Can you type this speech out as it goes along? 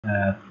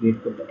Create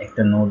করতে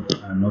একটা node,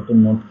 নতুন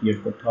নোড ক্রিয়েট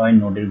করতে হয়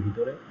নোডের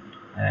ভিতরে,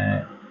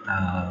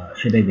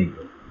 সেটাই দেখব।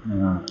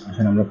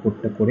 আসলে আমরা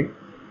কোডটা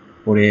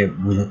করে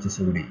বোঝার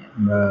চেষ্টা করি।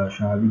 আমরা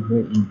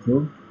স্বাভাবিকভাবে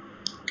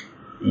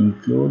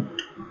ইনক্লুড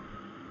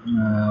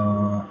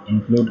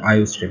include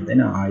IO string, তাই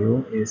না? IO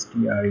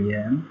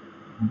strem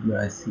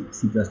C++,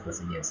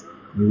 yes,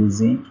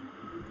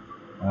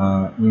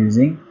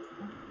 using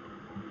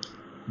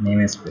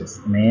namespace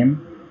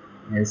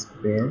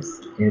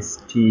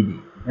std,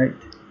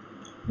 right?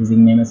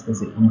 Using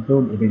namespace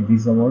include it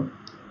is our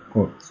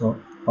code. So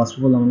first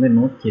of all আমাদের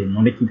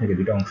নোডে কি থাকে,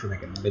 দুটো অংশ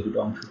থাকে। নোডে দুটো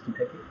অংশ কি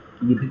থাকে,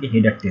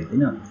 হেডার টেল, তাই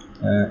না?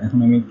 এখন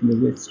আমি কি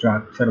বলবো,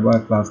 স্ট্রাকচার বা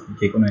ক্লাস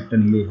যে কোনো একটা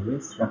নিলেই হবে।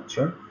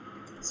 স্ট্রাকচার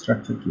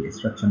কি?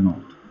 স্ট্রাকচার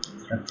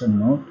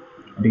নোড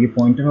এটা কি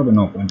পয়েন্টার হবে?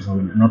 না, পয়েন্টার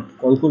হবে না। নোড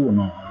কল করবো?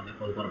 না, আমাদের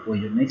কল করার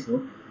প্রয়োজন নেই। সো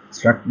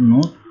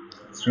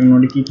স্ট্রাকচার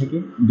নোডে কি থাকে,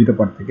 দুটো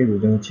পার্ট থাকে।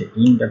 দুটো হচ্ছে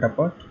ইন ডাটা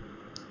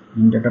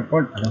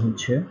পার্ট আর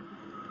হচ্ছে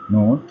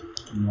নোড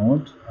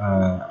নোড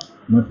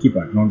নোড কি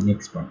পার্ট, নোড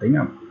নেক্সট পার্ট, তাই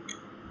না?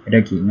 এটা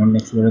কি নোড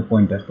নেক্সট পার্টের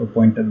পয়েন্টার, তো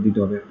পয়েন্টার দিতে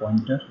হবে,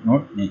 pointer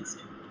node next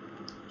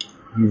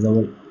is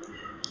our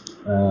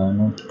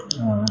node.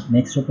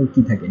 Next of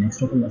কি থাকে, next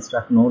of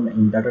struck node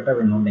in data type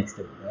node next.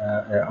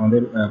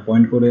 আমাদের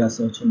পয়েন্ট করে আছে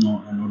হচ্ছে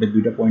নোডের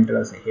দুইটা পয়েন্টার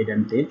আছে, হেড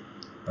অ্যান্ড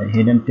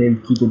টেল।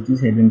 কি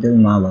করতেছি, হেড অ্যান্ড টেল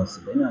নাল আছে,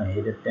 তাই না?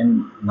 হেড এর টেল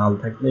নাল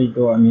থাকলেই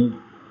তো আমি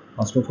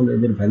ফার্স্ট অফ অল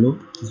এদের ভ্যালু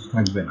কিছু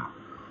থাকবে না,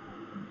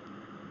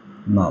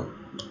 নাল।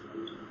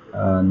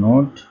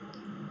 নোড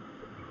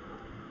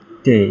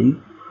টেল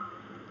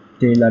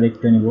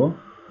আরেকটা নিব,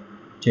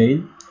 টেল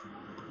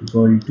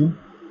equal to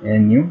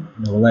new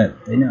double L,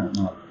 তাই না?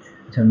 নাল।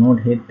 আচ্ছা, নোড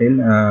হেড টেল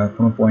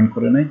কোনো পয়েন্ট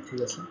করে নাই, ঠিক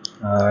আছে।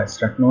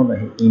 Struck node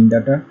in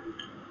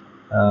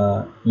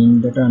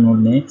data node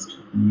next,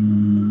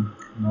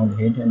 node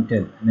head and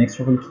tell. Next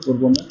of all কী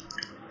করবো আমরা,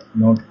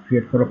 নোড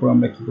ক্রিয়েট করার পর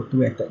আমরা কী করতে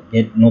হবে,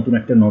 নতুন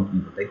একটা নোড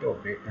নিব, তাই তো?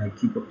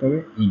 কী করতে হবে,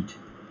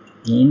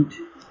 ইন্ট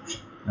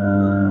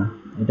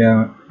এটা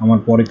আমার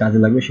পরে কাজে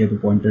লাগবে, সেহেতু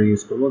পয়েন্টার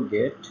ইউজ করবো।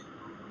 গেট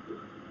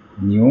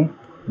নিউ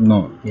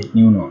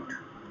নোড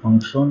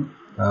ফাংশন,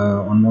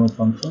 অন্য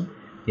ফাংশন।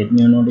 গেট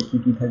নিউ নোডে কী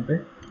থাকবে,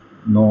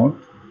 নোড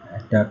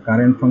একটা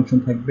কারেন্ট ফাংশন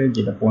থাকবে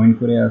যেটা পয়েন্ট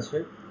করে আছে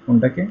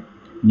কোনটাকে,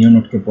 নিউ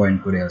নোডকে পয়েন্ট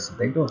করে আছে,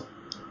 তাই তো?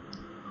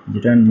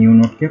 যেটা নিউ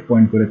নোডকে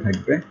পয়েন্ট করে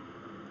থাকবে,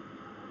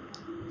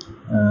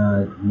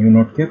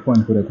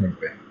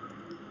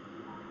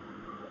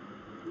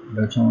 এটা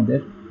হচ্ছে আমাদের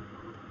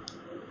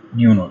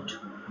নিউ নোড।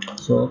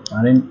 সো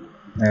কারেন্ট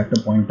একটা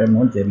পয়েন্টার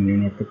নোড যে নিউ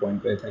নোডকে পয়েন্ট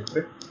করে থাকবে।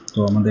 তো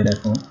আমাদের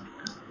এখন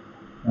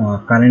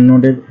কারেন্ট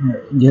নোডের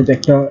যেহেতু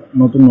একটা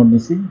নতুন নোড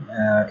নিছি,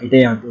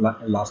 এটাই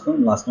লাস্ট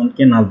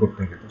নোডকে নাল করতে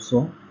হবে। So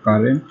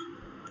current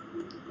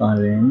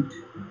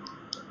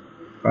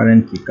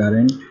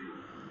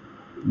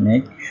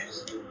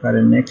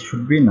next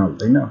should be নাল,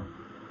 তাই না?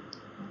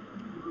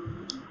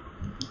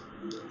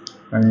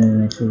 Current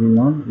next should be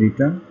null.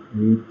 Return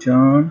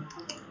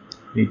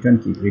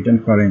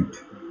current.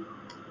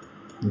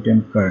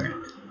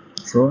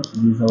 So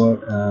this hour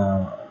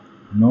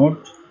node.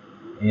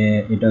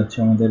 এটা হচ্ছে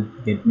আমাদের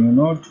গেট নিউ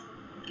নোড।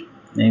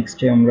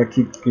 নেক্সটে আমরা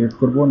কি ক্রিয়েট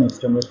করব,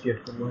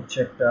 হচ্ছে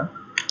একটা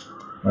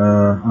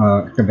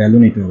ভ্যালু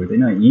নিতে হবে, তাই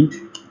না? ইন্ট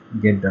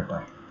গেট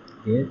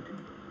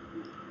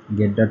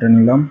ডাটা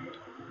নিলাম।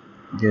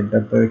 গেট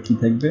ডাটা কি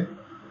থাকবে,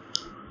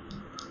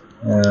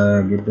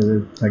 গেট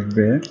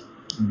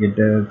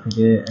ডাটা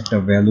থেকে একটা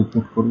ভ্যালু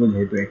পুট করব,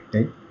 যেহেতু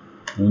একটাই।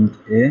 ইন্ট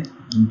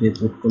এ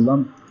পুট করলাম,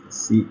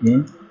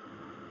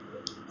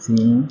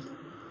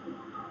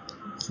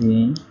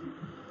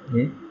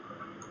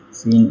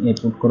 সিন এ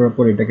পুট করার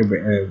পর এটাকে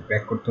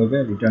ব্যাক করতে হবে।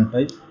 রিটার্ন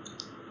টাইপ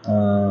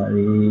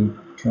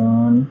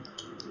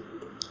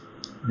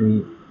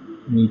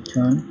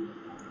রিটার্ন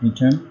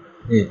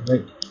এ,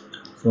 রাইট?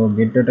 সো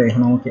গেট ডাটা,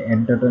 এখন আমাকে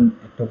অ্যাড ডাটা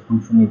একটা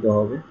ফাংশন নিতে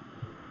হবে,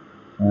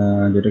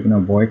 যেটা কিনা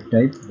ভয়েড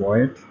টাইপ।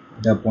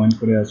 এটা পয়েন্ট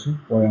করে আছে,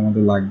 পরে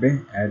আমাদের লাগবে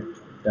অ্যাড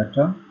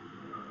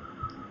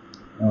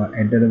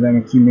ডাটাতে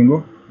আমি কি নেব,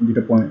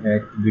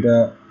 দুইটা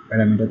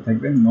প্যারামিটার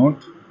থাকবে,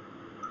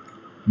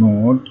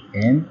 নোড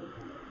এন,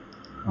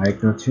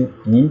 আরেকটা হচ্ছে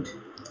ইন্ট,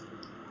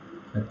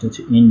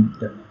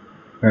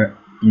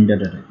 ইন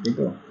ডাটা টাইপ, তাই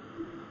তো?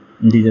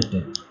 Integer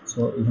type. সো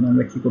এখানে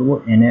আমরা কি করব,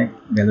 এন এ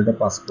ভ্যালুটা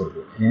পাস করব,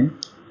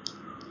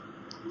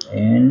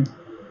 N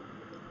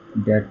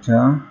data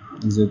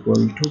is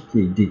equal to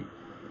কি, D.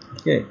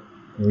 Okay,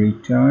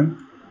 return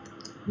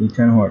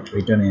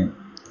N.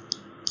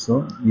 So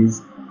is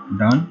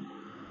done.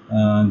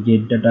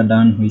 Gate data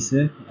ডান হয়েছে,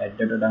 অ্যাড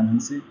ডাটা ডান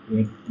হয়েছে,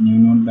 ক্রিয়েট নিউ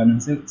নোড ডান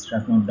হয়েছে,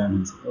 স্ট্রাক নোড ডান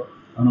হয়েছে। তো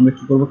এখন আমরা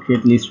কি করব,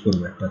 ক্রিয়েট লিস্ট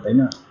করবো একটা, তাই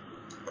না?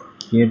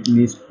 ক্রিয়েট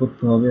লিস্ট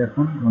করতে হবে।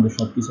 এখন আমাদের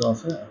সব কিছু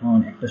আছে, এখন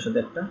একটার সাথে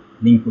একটা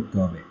লিঙ্ক করতে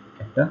হবে,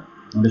 একটা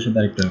নোডের সাথে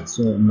আরেকটা।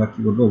 সো আমরা কি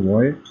করবো,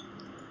 ভয়েড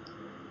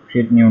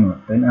ক্রিয়েট নিউ নোড,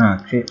 তাই না?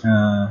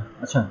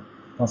 আচ্ছা,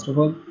 ফার্স্ট অফ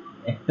অল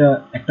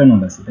একটা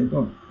নোড আছে, তাই তো?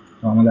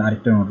 তো আমাদের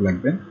আরেকটা নোড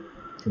লাগবে,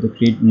 শুধু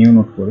ক্রিয়েট নিউ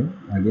নোড করে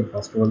আগে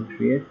first of all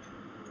create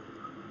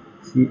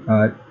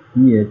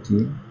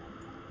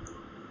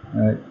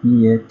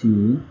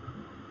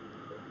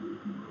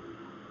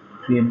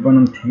create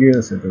বানান ঠিক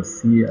আছে তো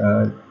সি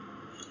আর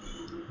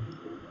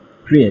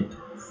ক্রিয়েট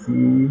সি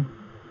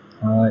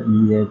আর ই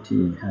এ টি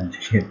হ্যাঁ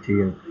ক্রিয়েট ঠিক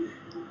আছে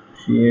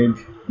create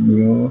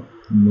new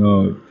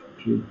node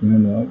create new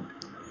node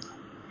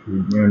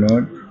create new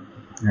node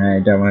হ্যাঁ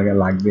এটা আমাকে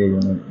লাগবে এই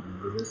জন্য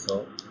so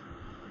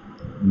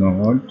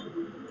node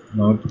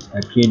node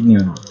create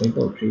new node তাই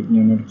তো create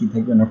new node কি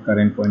থাকবে নট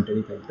কারেন্ট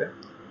পয়েন্টারই থাকবে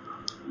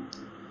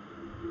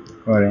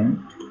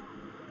কারেন্ট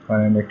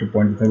কারেন্ট একটা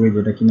পয়েন্ট থাকবে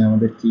যেটা কিনা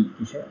আমাদের কি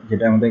কিসে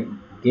যেটা আমাদের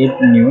get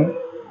new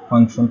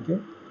ফাংশনকে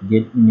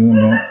get new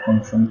node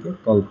ফাংশনকে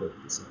কল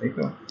করতেছে তাই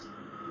তো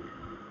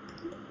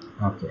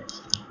ওকে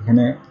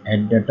এখানে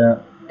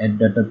অ্যাড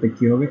ডাটাতে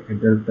কি হবে অ্যাড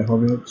ডাটাতে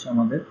হবে হচ্ছে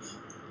আমাদের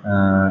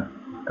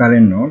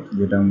কারেন্ট নোড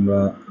যেটা আমরা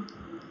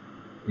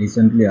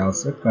রিসেন্টলি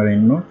আছে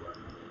কারেন্ট নোড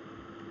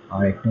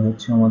আর একটা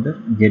হচ্ছে আমাদের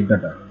গেট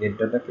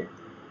ডাটাকে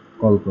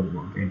কল করব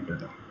গেট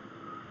ডাটা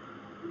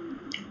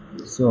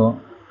সো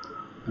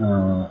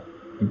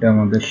এটা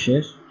আমাদের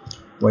শেষ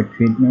wait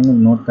create new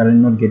node current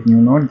node gate new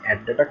node add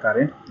data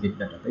current gate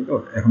data তাই তো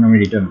এখন আমি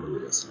রিটার্ন করব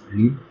জাস্ট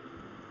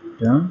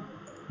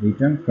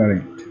রিটার্ন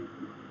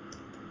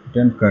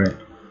কারেন্ট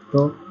তো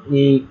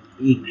এই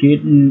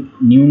ক্রিয়েট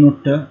নিউ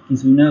নোডটা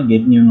কিছুই না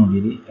গেট নিউ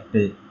নোডেরই একটা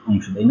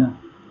অংশ তাই না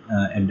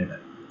অ্যাড ডাটা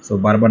সো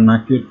বারবার না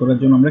ক্রিয়েট করার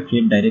জন্য আমরা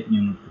ক্রিয়েট ডাইরেক্ট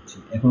নিউ নোড করছি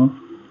এখন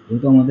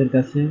যেহেতু আমাদের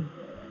কাছে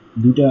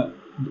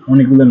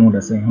অনেকগুলো নোড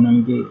আছে এখন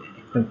আমি কি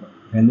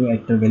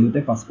একটা ভ্যালুতে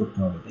পাস করতে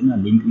হবে তাই না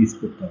লিঙ্ক লিস্ট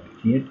করতে হবে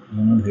ক্রিয়েট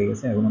নিউ নোড হয়ে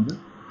গেছে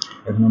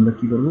এখন আমরা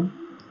কি করব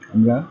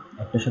আমরা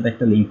একটার সাথে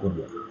একটা লিঙ্ক করব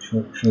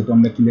সেহেতু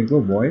আমরা কি লিখবো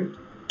ভয়েড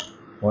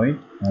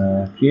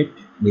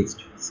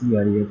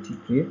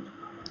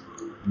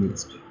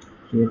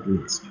create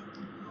list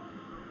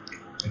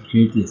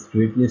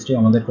create লিস্টে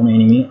আমাদের কোনো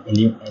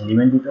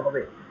এলিমেন্ট দিতে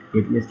হবে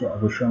ক্রিয়েট লিস্টে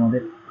অবশ্যই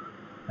আমাদের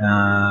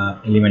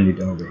এলিমেন্ট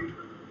দিতে হবে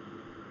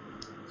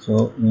so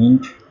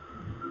int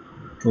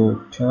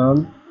total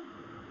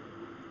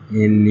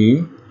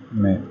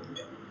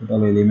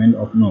element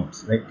of nodes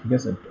right ঠিক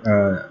আছে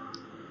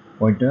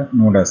কয়টা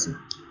নোড আছে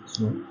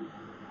so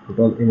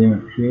total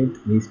element create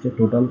list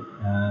total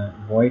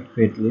void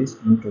create list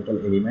in total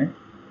element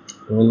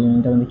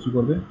আমাদের কি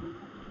করবে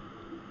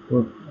তো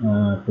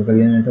টোটাল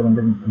এলিমেন্ট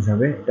আমাদের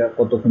বুঝাবে এটা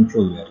কতক্ষণ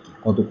চলবে আর কি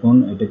কতক্ষণ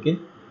এটাকে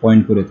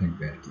পয়েন্ট করে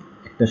থাকবে আর কি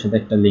একটার সাথে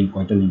একটা লিঙ্ক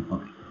কয়টা লিঙ্ক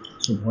হবে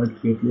সো void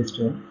create list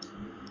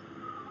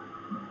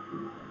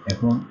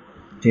এখন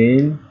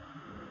tail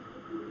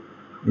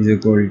is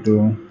equal to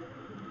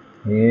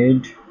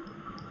head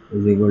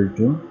is equal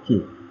to কি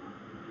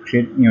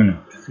create new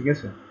node ঠিক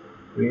আছে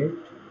create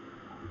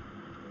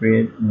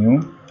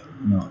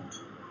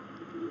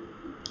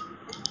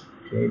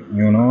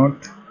new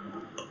node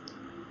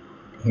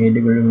head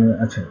equal to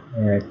acha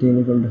tail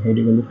equal to head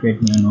equal to create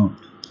new node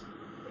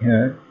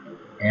here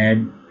add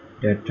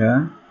data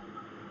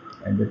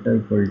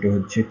equal to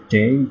হচ্ছে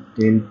tail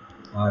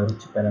আর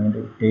হচ্ছে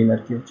parameter tail আর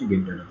কি হচ্ছে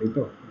get data তাই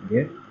তো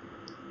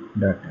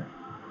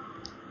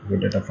get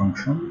data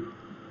function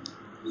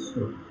so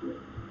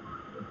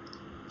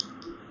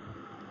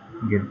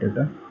get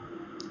data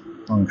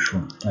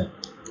function right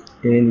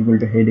tail equal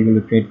to head equal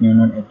to create new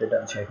node add data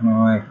আচ্ছা এখন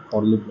আমার একটা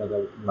for loop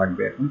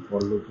লাগবে এখন for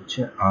loop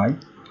হচ্ছে i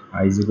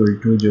is equal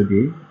to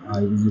যদি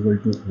i is equal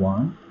to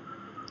 1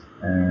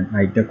 and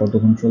i টা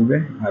কতক্ষণ চলবে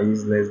i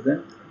is less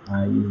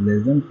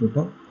than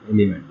total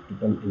element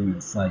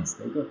size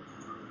তাই তো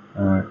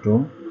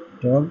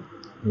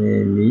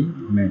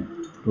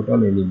total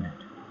element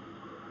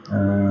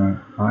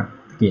আর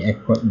কি এক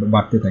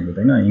বাড়তে থাকবে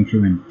তাই না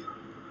ইনক্রিমেন্ট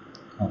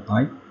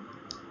i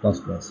plus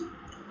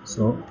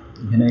সো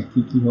এখানে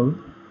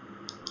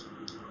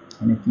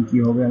কি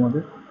হবে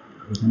আমাদের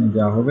এখানে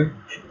যা হবে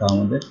সেটা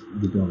আমাদের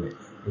দিতে হবে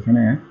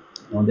এখানে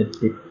আমাদের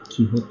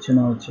কি হচ্ছে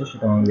না হচ্ছে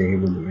সেটা আমাদের দেখে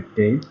বলবে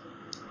tail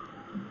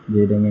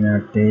যেটা কিনা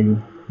tail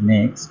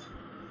next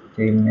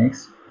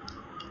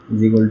is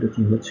equal to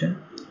কি হচ্ছে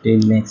tail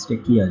next এ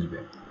কি আসবে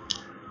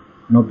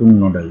নতুন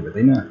নোড আসবে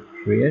তাই না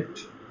create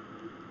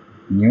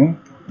new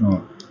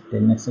node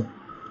tail next এ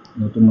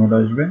নতুন নোড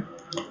আসবে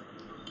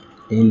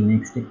tail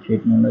next এ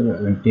create node আসবে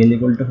এবং tail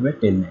equal to হবে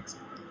tail next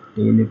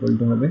tail equal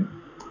to হবে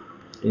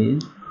tail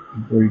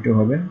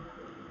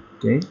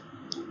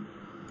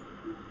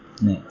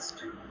next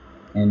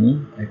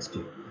next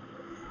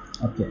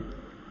okay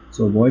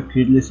so void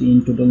create list in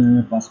total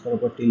এর পাস করার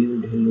পর tail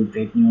equal to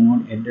create new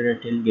node add data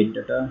tail get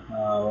data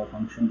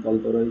function call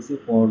করা হয়েছে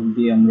for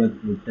দিয়ে আমরা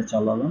লুপটা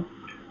চালালাম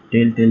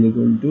tail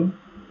equal to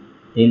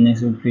tail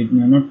next will create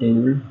new node tail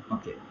will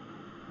okay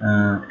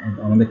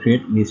আমাদের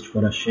create list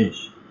করা শেষ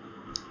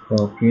তো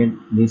create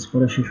list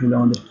করা শেষ হলে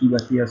আমাদের কি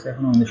বাকি আছে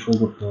এখন আমাদের শো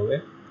করতে হবে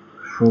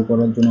শো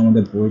করার জন্য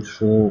আমাদের void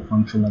show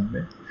ফাংশন লাগবে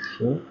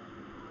show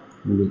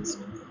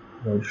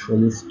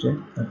list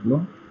থাকলো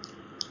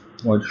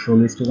void show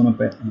list এ কোনো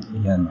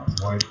না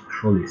void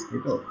show list তাই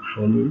তো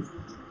show list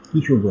কি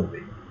শো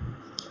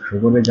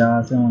করবে যা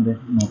আছে আমাদের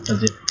নোটটা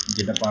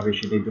যেটা পাবে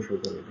সেটাই তো শো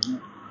করবে তাই না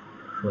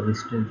show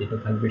list এ যেটা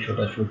থাকবে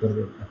সেটা শো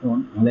করবে এখন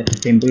আমাদের একটা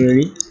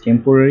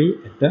টেম্পোরারি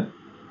একটা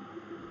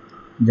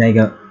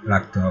জায়গা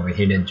রাখতে হবে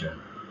হেডের জন্য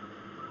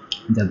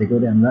যাতে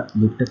করে আমরা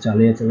লুপটা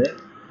চালিয়ে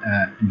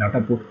ডাটা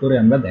পুট করে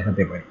আমরা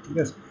দেখাতে পারি। ঠিক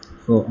আছে,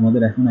 সো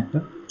আমাদের এখন একটা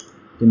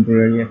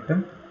টেম্পোরারি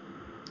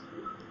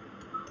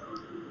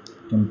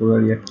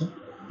একটা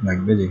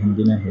লাগবে যেখানে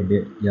কিনা হেডে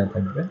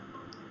থাকবে,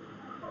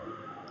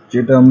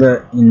 যেটা আমরা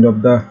এন্ড অফ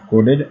দ্য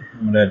কোডের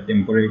আমরা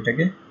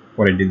টেম্পোরারিটাকে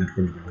পরে ডিলিট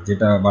করে দেবো,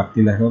 যেটা বাড়তি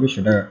লেখা হবে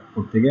সেটা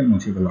কোড থেকে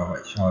মুছে ফেলা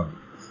হয় স্বাভাবিক।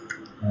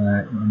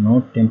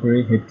 নোট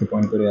টেম্পোরারি হেডকে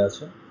পয়েন্ট করে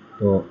আছে।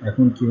 তো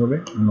এখন কি হবে,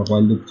 আমরা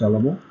হোয়াইল লুপ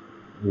চালাবো।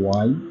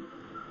 হোয়াইল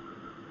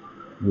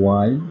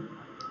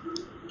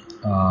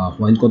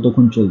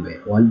কতক্ষণ চলবে,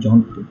 হোয়াইল যখন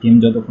টেম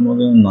যতক্ষণ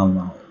হবে নাল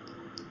না হয়,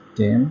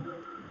 টেম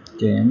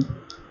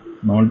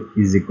not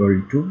is equal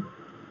to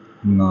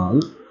null,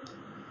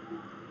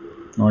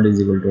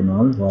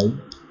 while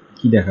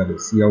কি দেখাবে,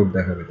 সি আউট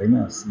দেখাবে, তাই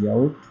না? সি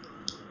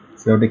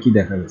আউটে কি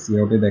দেখাবে,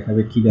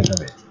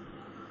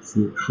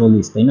 শো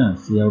লিস্ট, তাই না?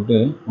 সি আউটে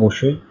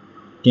অবশ্যই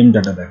টেম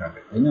ডাটা দেখাবে,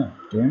 তাই না?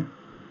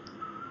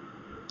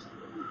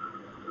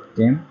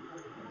 টেম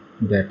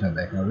ডাটা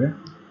দেখাবে,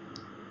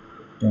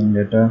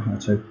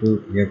 আচ্ছা একটু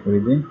করে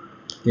দিই,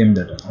 টেম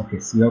ডাটা, ওকে,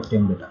 সি আউট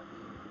টেম ডাটা।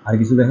 আর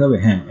কিছু দেখাবে?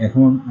 হ্যাঁ,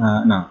 এখন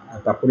না,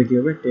 তারপরে কি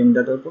হবে, টেম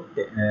ডাটার উপর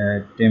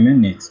টেমে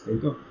নেক্সট, তাই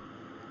তো?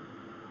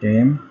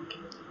 টেম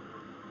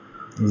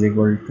ইজ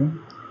ইকুয়াল টু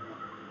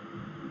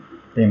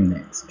টেম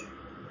নেক্সট,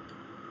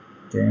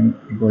 টেম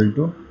ইকুয়াল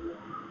টু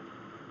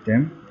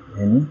টেম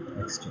any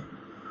next.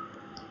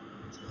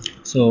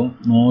 So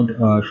node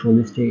show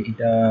লিস্টে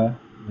এটা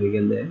হয়ে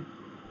গেলে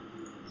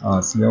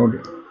সি আউট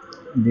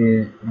দিয়ে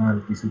আর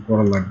কিছু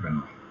করা লাগবে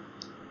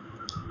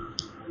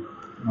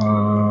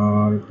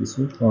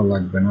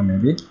না,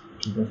 মেবি।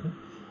 ঠিক আছে,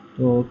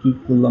 তো কি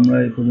করলাম আমরা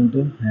এই পর্যন্ত?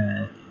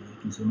 হ্যাঁ,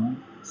 কিছু না,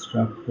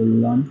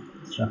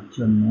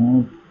 structure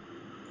node,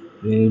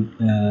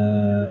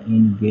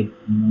 in gate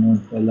node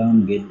পেলাম,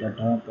 গেট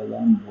ডাটা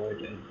পেলাম, ভয়েড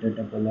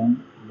ডাটা পেলাম,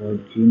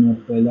 ভয়েড কি নোড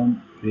পেলাম,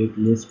 ক্রিয়েট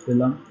লিস্ট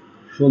পেলাম,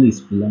 শো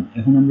লিস্ট পেলাম।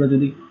 এখন আমরা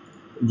যদি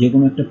যে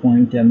কোনো একটা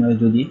পয়েন্টে আমরা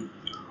যদি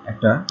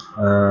একটা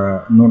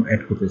নোড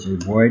অ্যাড করতে চাই,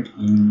 ভয়েড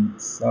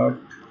ইনসার্ট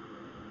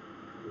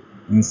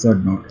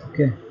নোড,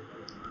 ওকে,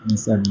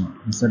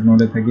 ইনসার্ট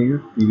নোডে থাকে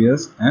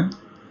previous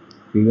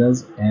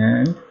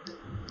and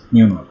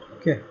new node,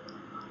 okay,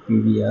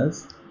 previous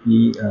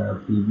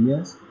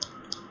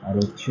আর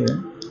হচ্ছে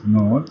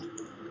নোট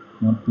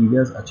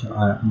প্রিভিয়াস, আচ্ছা,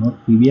 আর নোট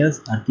প্রিভিয়াস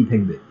আর কি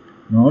থাকবে,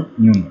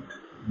 নিউ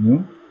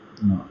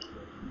নোট,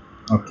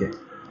 ওকে,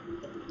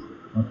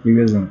 নোট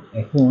প্রিভিয়াস নোট।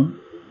 এখন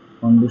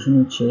কন্ডিশন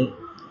হচ্ছে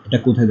এটা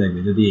কোথায় থাকবে,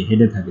 যদি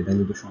হেডে থাকে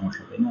তাহলে তো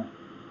সমস্যা, তাই না?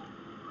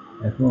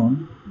 এখন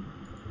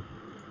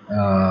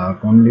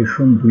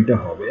কন্ডিশন দুইটা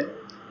হবে,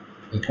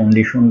 এই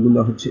কন্ডিশনগুলো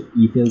হচ্ছে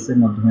ইফ এলস এর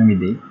মাধ্যমে আমি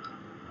দিই,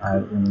 আর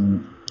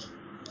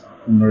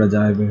অন্যরা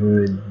যা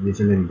এভাবে দিয়ে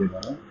চলে দিতে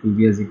পারো।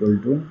 প্রিভিয়াস ইকুয়াল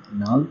টু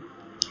নাল,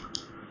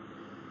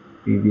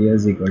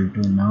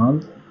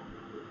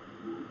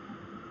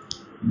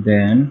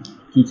 দেন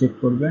কি চেক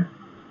করবে,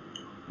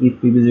 ইফ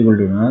প্রিভিয়াস ইকুয়াল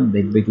টু নাল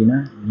দেখবে কিনা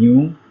নিউ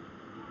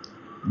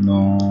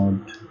নোড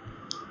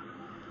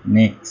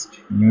নেক্সট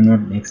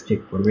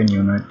চেক করবে।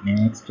 নিউ নোড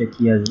নেক্সটে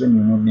কি আসবে,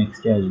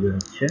 আসবে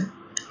হচ্ছে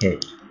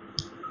হেড,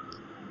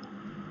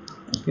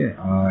 ওকে,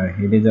 আর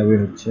হেডে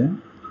যাচ্ছে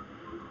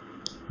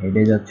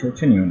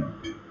হচ্ছে নিউ নোড।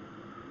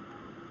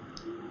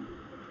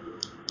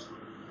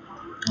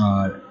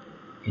 আর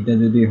এটা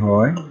যদি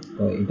হয়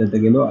তো এটাতে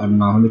গেল, আর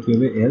না হলে কি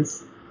হবে,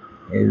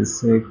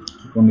 এলসে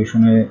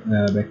কন্ডিশনে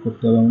ব্যাক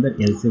করতে হবে, আমাদের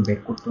এলসে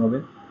ব্যাক করতে হবে,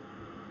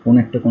 কোন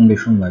একটা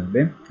কন্ডিশন লাগবে।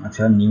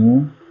 আচ্ছা, নিউ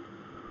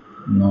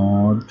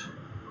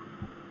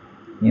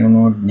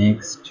নোড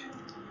নেক্সট,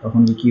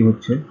 তখন কি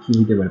হতে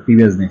পারে,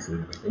 প্রিভিয়াস নেক্সট হয়ে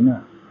যাবে, তাই না?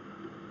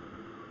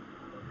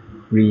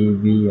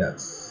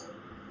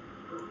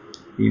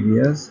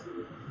 Previous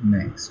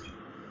next,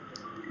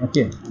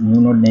 okay, new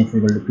node next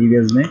equal to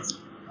previous next,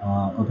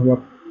 অথবা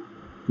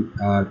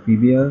আর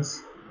previous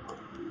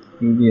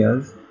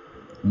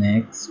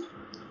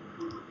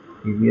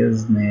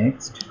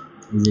next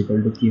is equal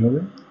to কি হবে,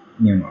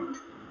 নিউ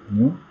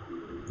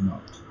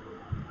নোড,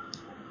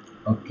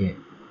 ওকে।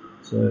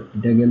 সো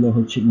এটা গেল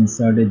হচ্ছে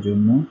ইনসার্টের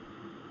জন্য।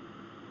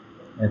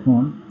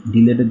 এখন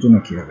ডিলেটের জন্য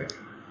কি হবে,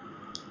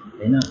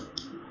 তাই না?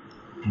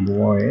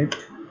 ভয়েড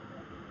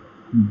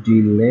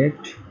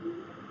ডিলেট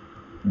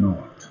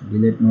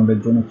নোডের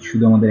জন্য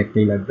শুধু আমাদের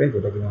একটাই লাগবে,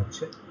 যেটা কিনা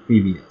হচ্ছে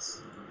প্রিভিয়াস।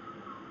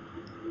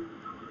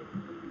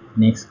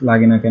 নেক্সট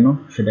লাগে না কেন,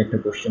 সেটা একটা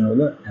কোশ্চেন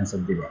হলো,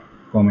 অ্যান্সার দিবা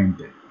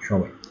কমেন্টে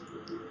সবাই।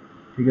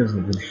 ঠিক আছে,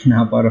 যদি না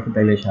পারো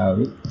তাহলে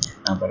স্বাভাবিক,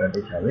 না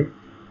পারাটাই স্বাভাবিক।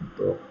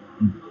 তো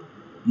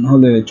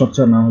নাহলে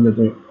চর্চা না হলে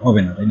তো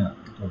হবে না, তাই না?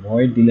 তো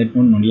ভয়েড ডিলেট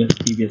নোড নডিয়ার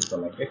প্রিভিয়াসটা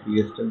লাগবে,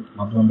 প্রিভিয়াসটার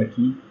মাধ্যমে আমরা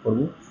কি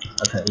করবো?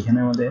 আচ্ছা, এখানে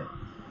আমাদের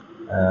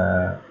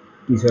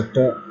কিছু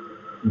একটা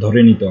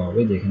ধরে নিতে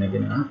হবে, যেখানে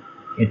কিনা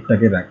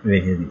হেডটাকে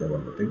রেখে দিতে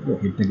পারবো, তাই তো?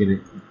 হেডটাকে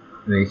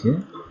রেখে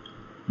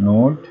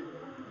নোড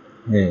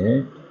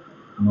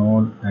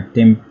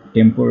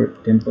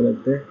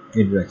টেম্পোরারিতে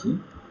হেড রাখি,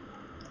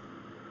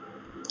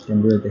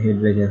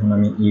 এখন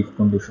আমি ইফ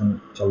কন্ডিশন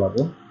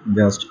চালাবো,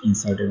 জাস্ট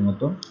ইনসার্টের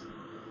মতো,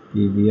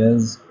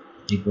 প্রিভিয়াস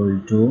ইকুয়াল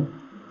টু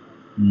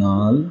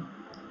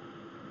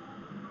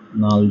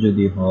নাল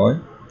যদি হয়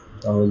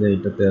তাহলে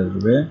এটাতে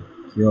আসবে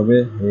কি হবে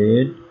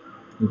head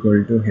equal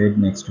to head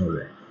next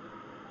হবে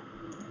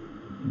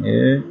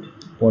হেড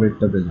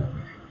পরেরটাতে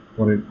যাবে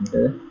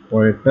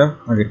পরেরটা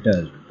আগেরটা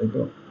আসবে তাই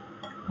তো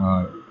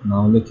আর না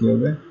হলে কি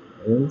হবে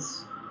এলস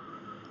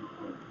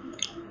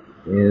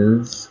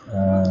এলস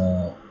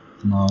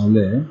না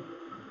হলে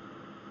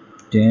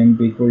temp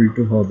equal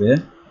to হবে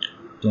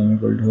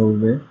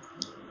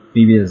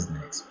previous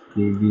next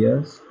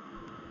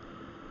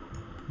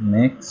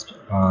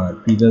আর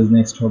previous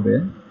next হবে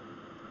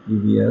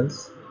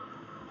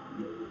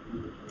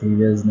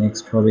previous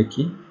next হবে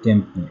কি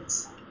temp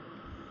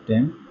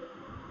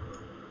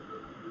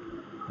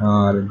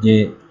আর যে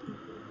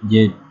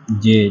যে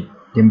যে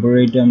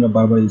টেম্পোরারিটা আমরা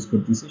বারবার ইউজ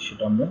করতেছি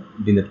সেটা আমরা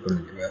ডিলিট করে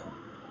দেব এখন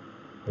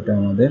এটা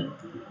আমাদের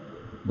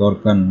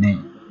দরকার নেই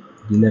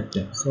ডিলিট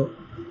ট্যাব সো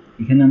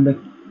এখানে আমরা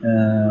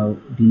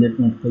ডিলিট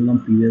নোট করলাম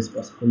প্রিভিয়াস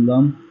পাস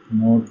করলাম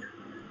নোট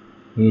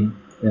হেড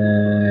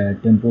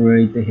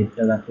টেম্পোরারিতে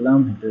হেডটা রাখলাম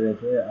হেডটা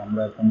রেখে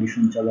আমরা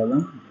কন্ডিশন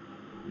চালালাম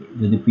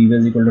যদি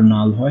প্রিভিয়াস ইকুয়াল টু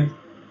নাল হয়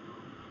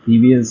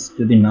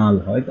যদি নাল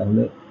হয়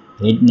তাহলে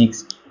হেড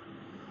নেক্সট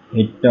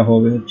হেডটা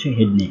হবে হচ্ছে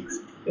হেড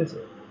নেক্সট ঠিক আছে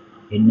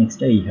হেড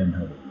নেক্সটটা এই হেড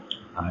হবে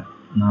আর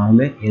না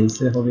হলে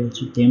এলসে হবে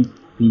হচ্ছে টেম্প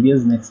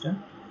প্রিভিয়াস নেক্সটটা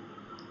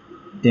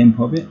টেম্প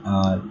হবে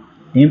আর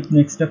টেম্প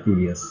নেক্সটটা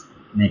প্রিভিয়াস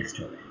নেক্সট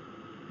হবে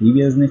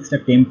প্রিভিয়াস নেক্সটটা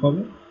টেম্প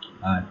হবে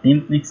আর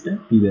টেম্প নেক্সটটা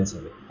প্রিভিয়াস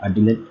হবে আর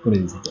ডিলিট করে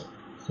দিয়েছি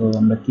সো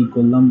আমরা কি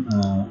করলাম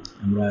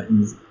আমরা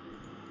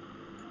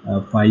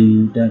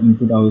ফাইলটা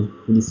ইনপুট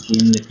আউটপুট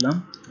স্ট্রিম লিখলাম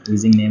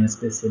ইউজিং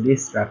নেমস্পেস দিয়ে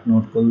স্ট্রাক্ট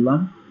নোট করলাম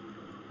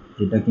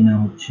যেটা কিনা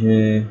হচ্ছে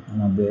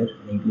আমাদের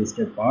লিঙ্ক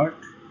লিস্টের পার্ট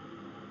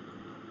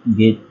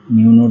গেট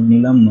নিউ নোড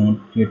নিলাম নোড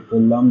ক্রিয়েট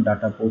করলাম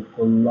ডাটা পোর্ট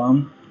করলাম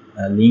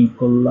লিঙ্ক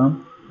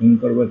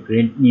করবার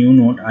ক্রিয়েট নিউ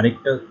নোড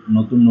আরেকটা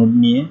নতুন নোড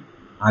নিয়ে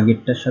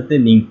আগেরটার সাথে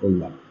লিঙ্ক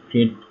করলাম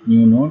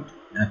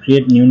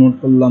ক্রিয়েট নিউ নোড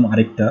করলাম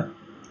আরেকটা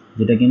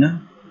যেটা কিনা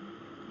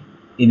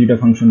এই দুটো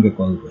ফাংশনকে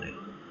কল করে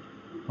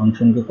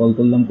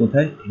করলাম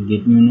কোথায়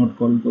গেট নিউ নোড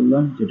কল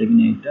করলাম যেটা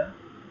কিনা এটা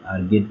আর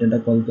গেট ডাটা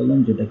কল করলাম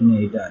যেটা কিনা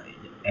এটা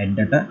অ্যাড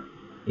ডাটা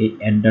এই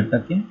অ্যাড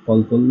ডাটাকে কল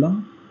করলাম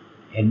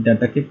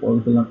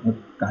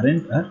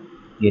কারেন্ট আর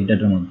গেট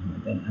ডাটার মাধ্যমে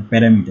তাই না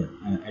প্যারামিটার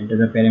অ্যাড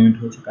ডাটা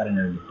প্যারামিটার হচ্ছে কারেন্ট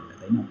আর গেট ডাটা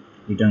তাই না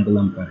রিটার্ন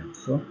করলাম কারেন্ট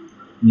সো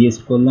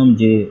লিস্ট করলাম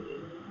যে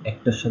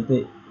একটার সাথে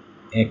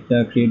একটা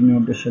ক্রিয়েট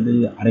নোডের সাথে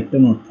যদি আরেকটা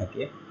নোড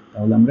থাকে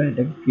তাহলে আমরা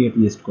এটাকে ক্রিয়েট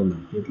লিস্ট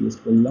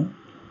করলাম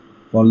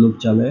ফর লুপ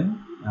চালায়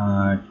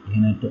আর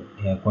এখানে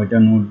কয়টা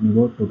নোড নিব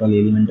টোটাল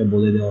এলিমেন্টটা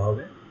বলে দেওয়া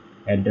হবে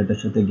অ্যাড ডাটার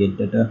সাথে গেট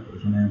ডাটা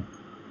এখানে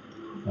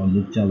ফর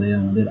লুপ চালায়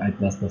আমাদের i++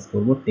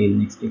 করব টেল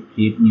নেক্সটে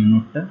ক্রিয়েট নিউ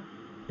নোডটা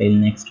টেল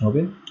নেক্সট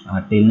হবে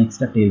আর টেল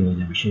নেক্সটটা টেল হয়ে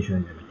যাবে শেষ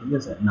হয়ে যাবে ঠিক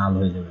আছে নাল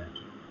হয়ে যাবে আর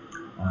কি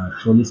আর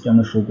শো লিস্টে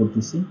আমরা শো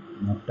করতেছি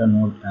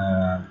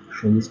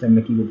শো লিস্টে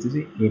আমরা কি করতেছি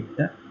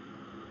হেডটা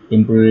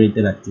টেম্পোরারিতে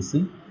রাখতেছি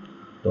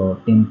তো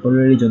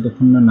টেম্পোরারি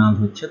যতক্ষণ না নাল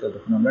হচ্ছে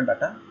ততক্ষণ আমরা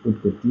ডাটা পুট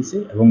করতেছি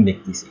এবং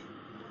দেখতেছি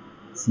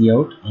সি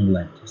আউট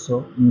ইনলাইট সো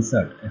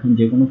ইনসার্ট এখন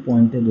যে কোনো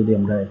পয়েন্টে যদি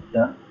আমরা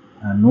একটা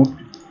নোট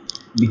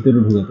ভিতরে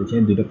ঢুকাতে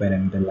চাই দুটো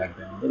প্যারামিটার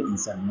লাগবে আমাদের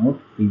ইনসার্ট নোট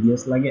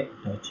প্রিভিয়াস লাগে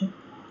এটা হচ্ছে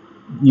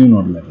নিউ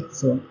নোট লাগে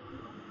সো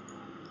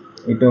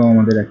এটাও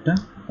আমাদের একটা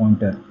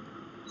pointer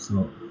so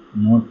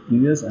note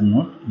previous R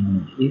note new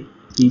note if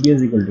previous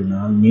equal to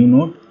null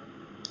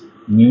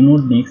new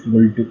note next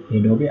equal to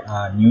head হবে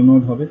আর নিউ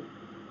নোট হবে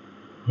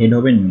হেড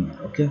হবে new note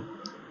okay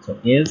so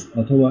else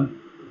অথবা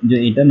যে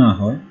এটা না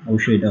হয়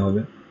অবশ্যই এটা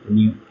হবে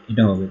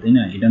এটা হবে তাই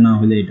না এটা না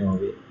হলে এটা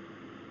হবে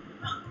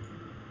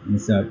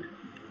insert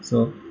so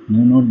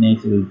new node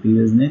next equal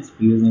previous next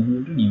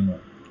equal to new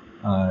node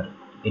আর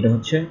এটা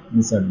হচ্ছে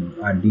ইনসার্ট নোড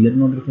আর ডিলিট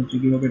নোডের ক্ষেত্রে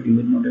কি হবে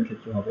ডিলিট নোডের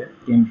ক্ষেত্রে হবে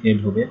টেম্প হেড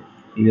হবে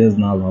প্রিভিয়াস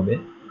নাল হবে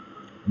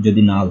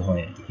যদি নাল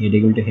হয় head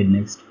equal to head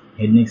next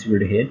equal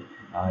to head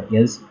R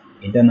else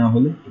এটা না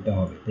হলে এটা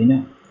হবে তাই না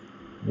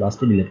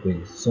লাস্টে ডিলিট করে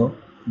দিচ্ছি সো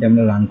এটা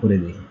আমরা রান করে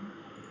দেখি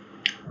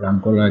রান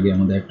করার আগে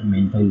আমাদের একটা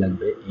মেইন ফাইল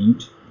লাগবে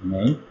int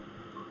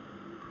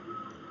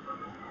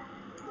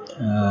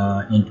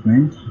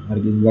main আর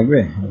কিছু লাগবে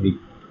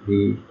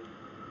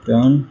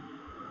রিটার্ন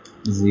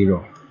 0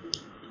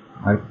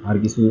 আর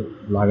কিছু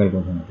লাগার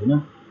কথা না তাই না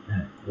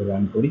হ্যাঁ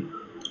রান করি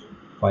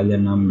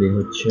ফাইলের নাম দিয়ে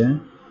হচ্ছে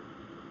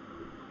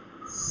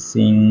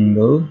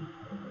single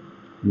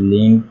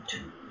linked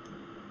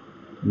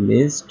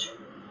list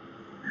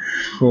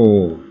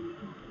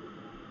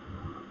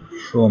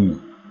show me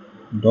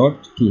dot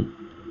কি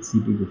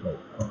cpp ফাইল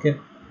ওকে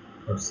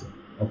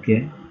ওকে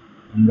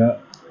আমরা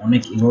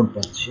অনেক এরর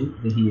পাচ্ছি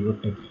দেখি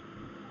এররটা কি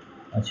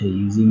আচ্ছা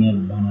ইউজিং এর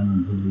বানানো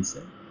ভুল হয়েছে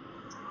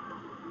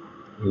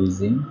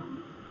using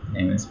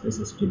namespace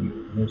studio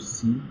let's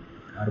see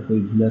আর কই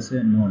ভুল আছে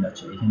নোড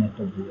আছে এখানে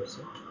একটা ভুল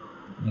আছে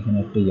এখানে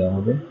একটা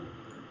হবে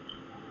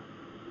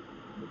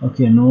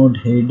ওকে node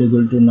head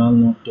equal to null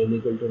node tell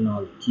equal to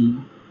নাল কি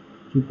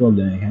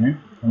প্রবলেম এখানে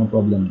কোনো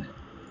প্রবলেম নেই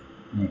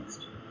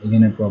নেক্সট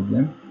এখানে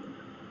প্রবলেম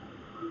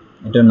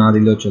এটা না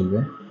দিলেও চলবে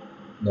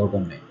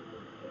দরকার নেই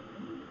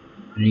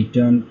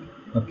return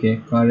okay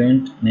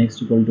current next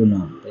equal to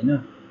নাল তাই না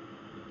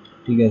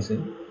ঠিক আছে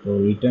তো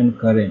return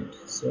current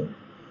so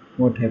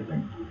what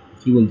happened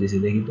কি বলতেছে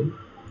দেখি তো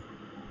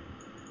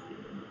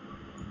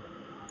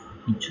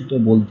কিছু তো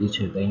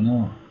বলতেছে তাই না,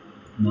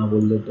 না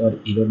বললে তো আর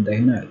এরর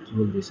দেখে না। কি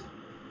বলতেছে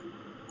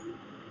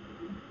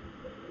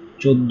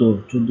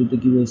 14তে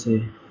কি বলছে,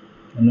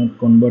 cannot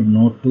convert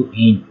node to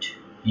int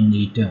in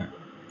return.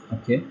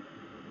 Okay,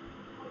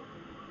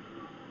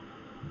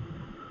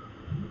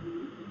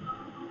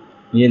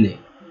 really,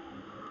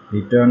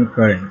 return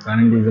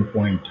current is a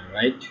pointer,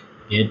 right?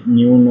 Get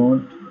new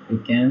node, we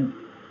can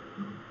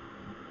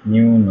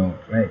new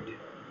node, right?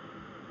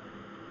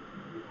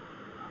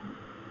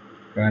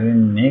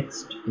 Current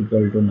next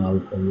equal to null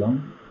করলাম।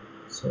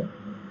 So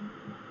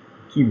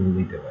কি ভুল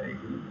দিতে পারি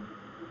এখানে?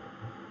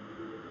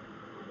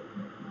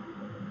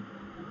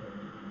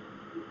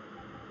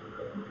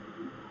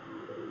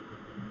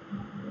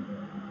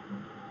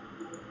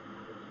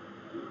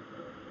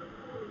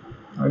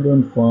 I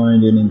don't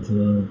find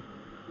anything.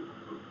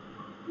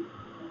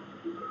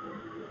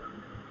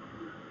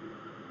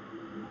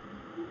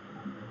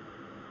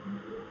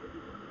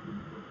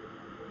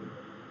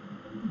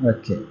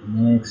 Okay,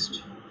 next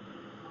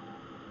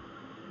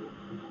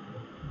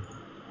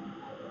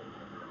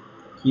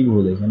কি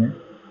ভুল এখানে?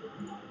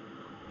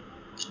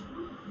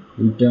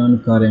 Return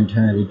current,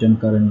 হ্যাঁ রিটার্ন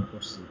কারেন্ট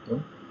করছি তো।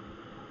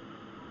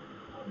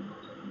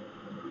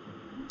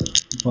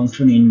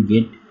 Function in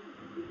get,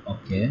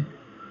 okay,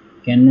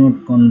 cannot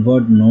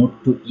convert node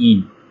to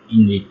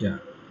in return.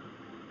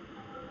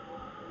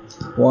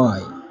 Why?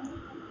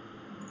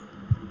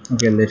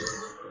 Okay, let's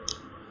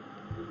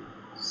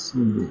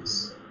see this.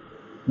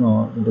 No,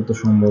 এটা তো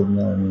সম্ভব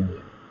না। আমি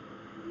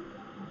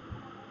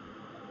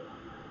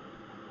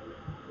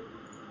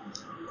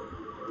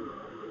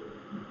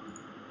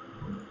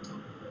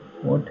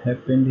what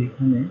happened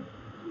এখানে,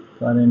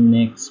 current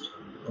next,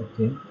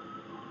 okay,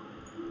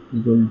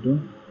 equal to,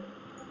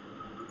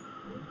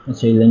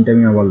 আচ্ছা এই লাইনটা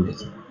আমি আবার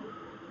লিখি,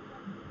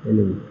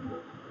 তাহলে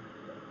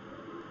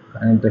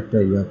কারেন্ট একটা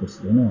ইয়া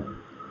করছিল না,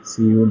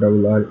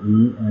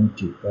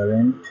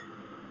 CURRENT,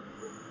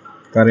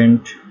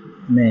 current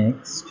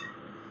next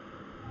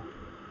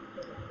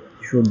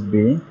should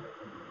be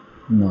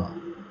null.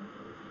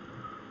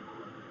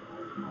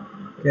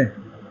 Okay,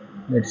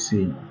 let's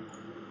see,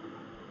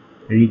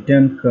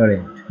 return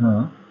current,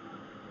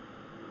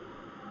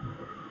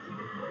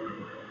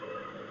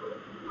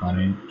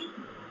 current,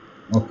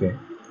 okay,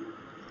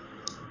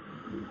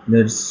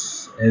 let's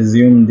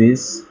assume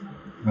this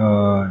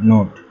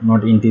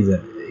not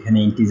integer, এখানে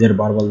integer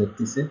বারবার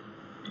লিখতেছে,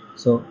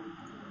 so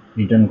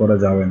রিটার্ন করা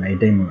যাবে না,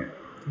 এটাই মনে হয়।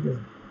 ঠিক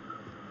আছে,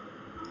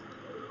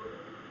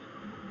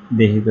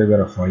 দেখি তো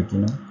এবার হয়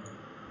কিনা।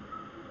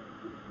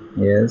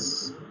 yes,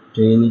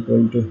 tail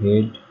equal to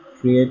head,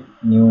 create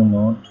new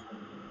node,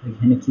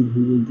 এখানে কি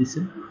ভুল বলতেছে?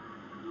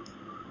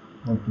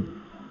 ওকে,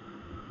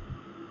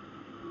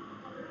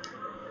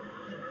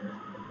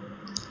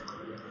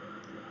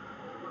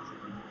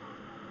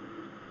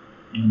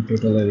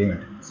 total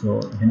element, so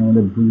এখানে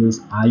আমাদের ভুল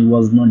বলছে I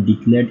was not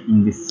declared in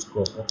this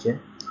scope. ওকে,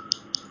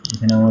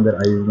 এখানে আমাদের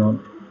I is not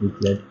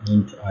declared,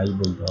 int I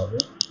বলতে হবে।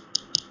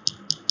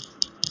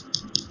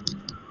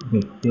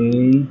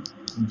 tail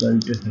equal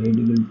to head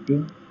equal to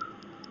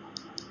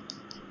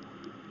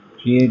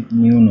create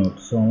new node,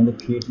 so আমাদের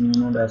create new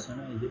node আছে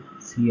না, এই যে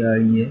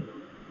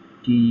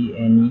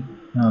CREATNE,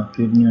 হ্যাঁ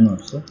create new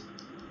node, so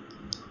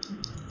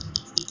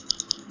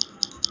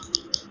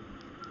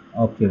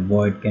okay,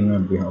 void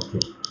cannot be,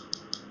 okay,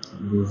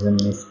 this is a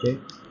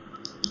mistake,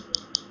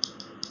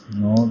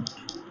 node,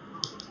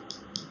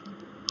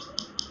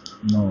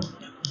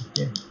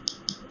 okay,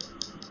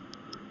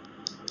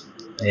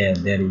 yeah,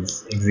 there is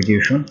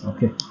execution,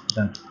 okay,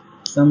 done.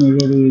 Some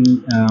error will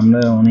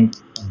আমরা অনেক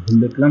ভুল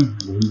দেখলাম,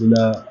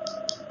 ভুলগুলা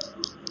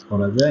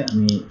করা যায়।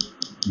 আমি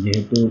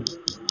যেহেতু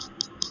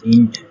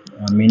ইন্ট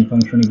মেইন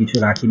ফাংশনে কিছু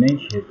রাখি নাই,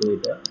 সেহেতু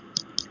এটা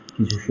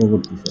কিছু শো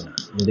করতেছে না।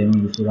 যদি আমি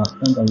কিছু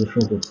রাখতাম তাহলে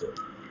শো করতে।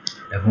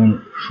 এখন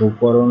শো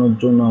করানোর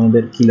জন্য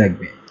আমাদের কি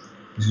লাগবে,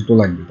 কিছু তো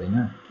লাগবে তাই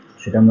না,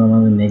 সেটা আমরা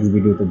আমাদের নেক্সট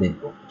ভিডিওতে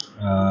দেখব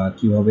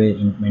কিভাবে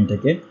ইনমেন্টে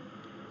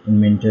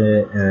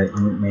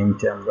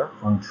আমরা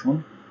ফাংশন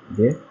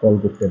দিয়ে কল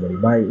করতে পারি,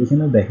 বা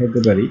এখানে দেখাতে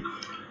পারি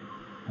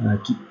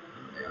কি।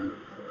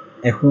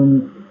 এখন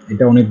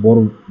এটা অনেক বড়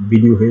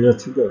ভিডিও হয়ে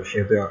যাচ্ছে, তো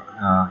সেহেতু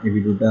এই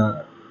ভিডিওটা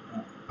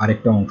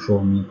আরেকটা অংশ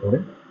আমি পরে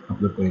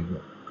আপলোড করে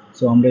দেবো।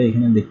 সো আমরা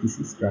এখানে দেখতেছি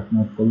স্টার্ট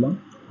নোট করলাম,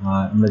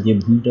 আর আমরা যে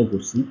ভুলটা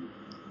করছি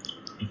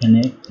এখানে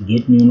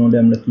গেট নিউ নোডে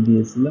আমরা কি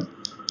দিয়েছিলাম,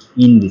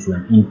 ইন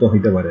দিয়েছিলাম। ইন তো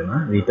হইতে পারে না,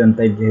 রিটার্ন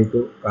টাইপ যেহেতু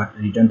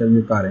রিটার্নটা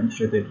যদি কারেন্ট,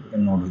 সেহেতু এটাকে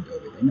নট হইতে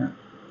হবে তাই না,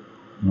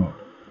 নট।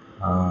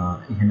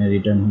 এখানে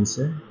রিটার্ন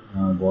হয়েছে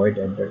ভয়েড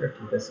অ্যাড ডাটা,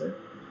 ঠিক আছে,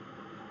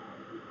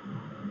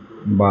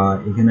 বা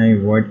এখানে আমি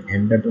ভয়েড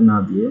অ্যাড ডাটা না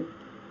দিয়ে,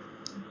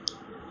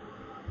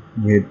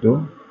 যেহেতু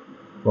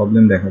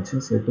প্রবলেম দেখাচ্ছে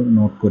সেহেতু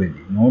নোট করে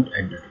দিই, নোট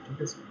অ্যাড ডাটা, ঠিক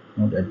আছে,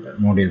 নোট অ্যাড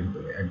নোডের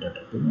ভিতরে অ্যাড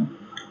ডাটা, ঠিক না।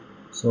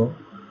 সো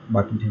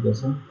বাকি ঠিক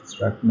আছে,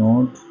 struct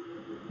node,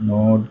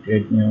 node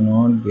create new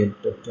node, get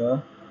data,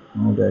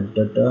 node add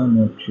data,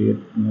 node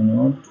create new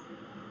node,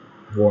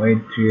 void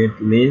create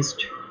list,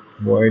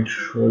 void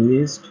show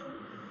list,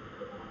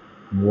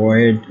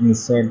 void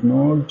insert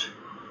node,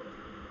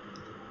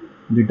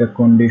 দুইটা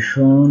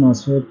কন্ডিশন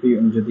আছে,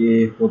 যদি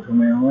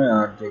প্রথমে হয়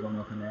আর যে কোনো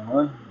ওখানে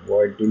হয়,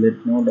 void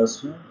delete node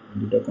আছে,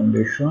 দুইটা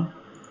condition,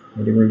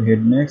 variable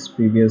head next,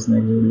 previous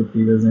next হলো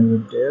previous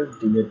next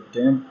delete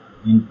temp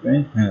int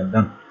main, হ্যাঁ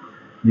done,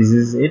 this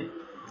is it.